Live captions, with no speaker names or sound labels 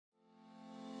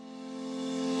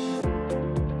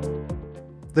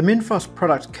The Minfos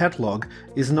product catalogue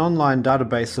is an online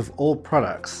database of all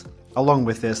products, along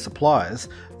with their suppliers,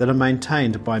 that are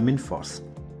maintained by Minfos.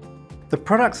 The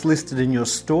products listed in your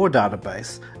store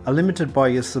database are limited by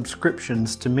your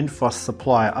subscriptions to Minfos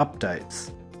supplier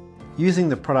updates. Using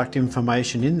the product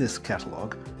information in this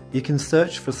catalogue, you can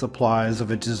search for suppliers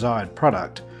of a desired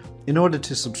product in order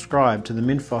to subscribe to the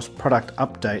Minfos product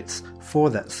updates for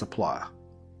that supplier.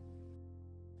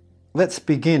 Let's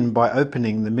begin by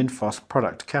opening the Minfos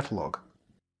product catalogue.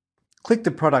 Click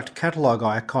the product catalogue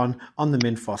icon on the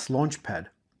Minfos Launchpad.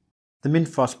 The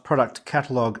Minfos product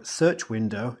catalogue search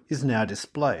window is now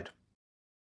displayed.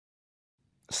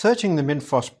 Searching the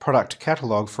Minfos product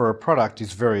catalogue for a product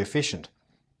is very efficient.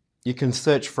 You can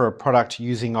search for a product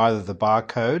using either the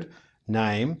barcode,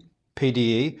 name,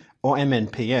 PDE or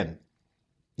MNPN.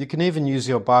 You can even use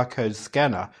your barcode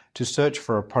scanner to search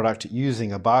for a product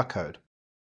using a barcode.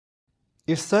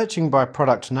 If searching by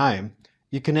product name,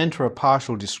 you can enter a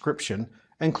partial description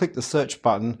and click the search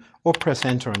button or press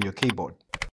enter on your keyboard.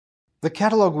 The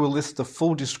catalogue will list the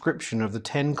full description of the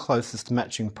 10 closest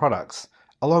matching products,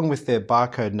 along with their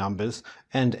barcode numbers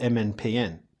and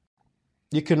MNPN.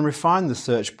 You can refine the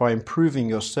search by improving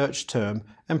your search term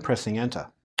and pressing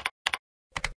enter.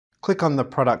 Click on the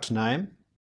product name.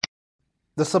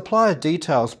 The supplier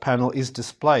details panel is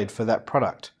displayed for that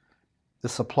product. The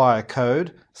supplier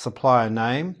code, supplier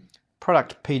name,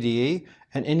 product PDE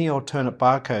and any alternate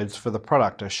barcodes for the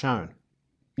product are shown.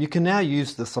 You can now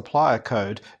use the supplier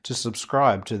code to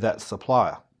subscribe to that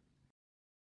supplier.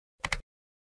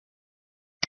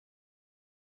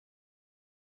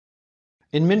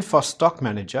 In Minfos Stock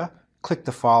Manager, click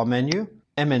the File menu,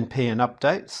 MNPN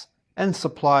Updates and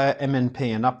Supplier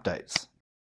MNPN Updates.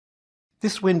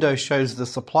 This window shows the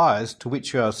suppliers to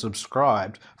which you are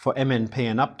subscribed for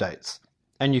MNPN updates,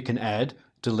 and you can add,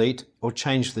 delete or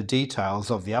change the details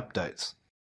of the updates.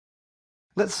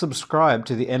 Let's subscribe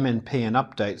to the MNPN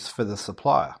updates for the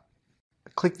supplier.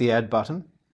 Click the Add button.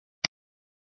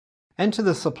 Enter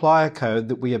the supplier code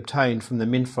that we obtained from the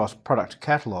Minfos product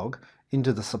catalogue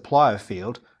into the supplier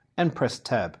field and press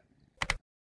Tab.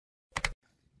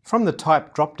 From the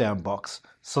Type drop-down box,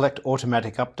 select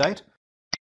Automatic Update,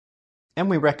 and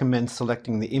we recommend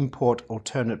selecting the Import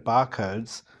Alternate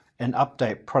Barcodes and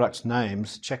Update Product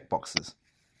Names checkboxes.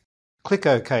 Click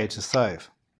OK to save.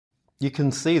 You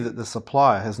can see that the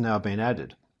supplier has now been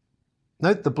added.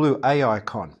 Note the blue A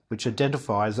icon, which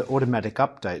identifies that automatic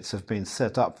updates have been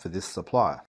set up for this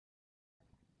supplier.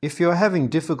 If you are having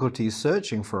difficulty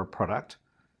searching for a product,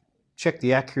 check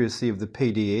the accuracy of the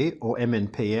PDE or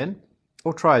MNPN,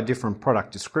 or try a different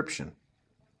product description.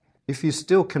 If you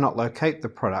still cannot locate the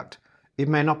product, it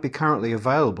may not be currently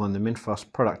available in the Minfos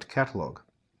product catalogue.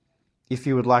 If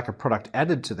you would like a product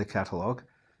added to the catalogue,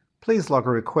 please log a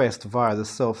request via the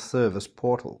self-service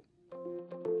portal.